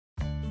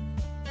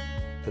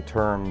The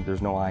term,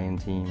 there's no I in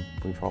team,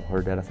 we've all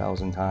heard that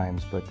 1,000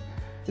 times, but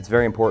it's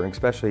very important,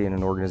 especially in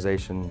an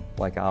organization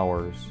like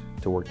ours,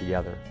 to work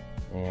together.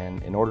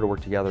 And in order to work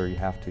together, you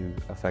have to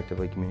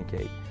effectively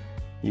communicate.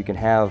 You can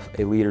have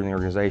a leader in the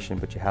organization,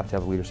 but you have to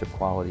have leadership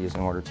qualities in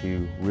order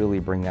to really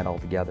bring that all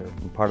together.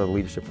 And part of the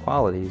leadership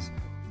qualities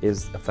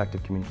is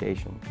effective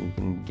communication. You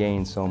can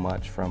gain so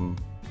much from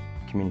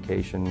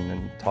communication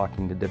and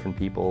talking to different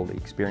people, the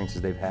experiences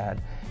they've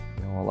had,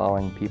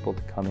 allowing people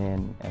to come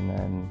in and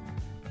then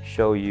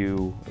show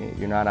you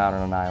you're not out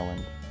on an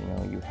island.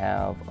 You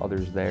have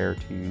others there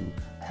to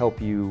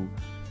help you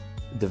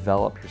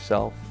develop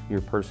yourself,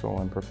 your personal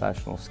and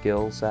professional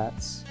skill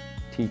sets,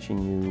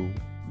 teaching you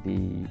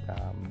the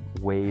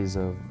ways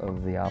of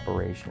the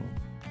operation,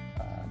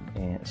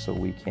 and so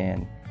we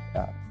can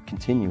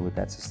continue with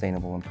that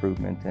sustainable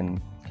improvement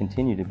and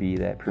continue to be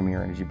that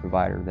premier energy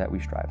provider that we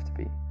strive to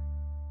be.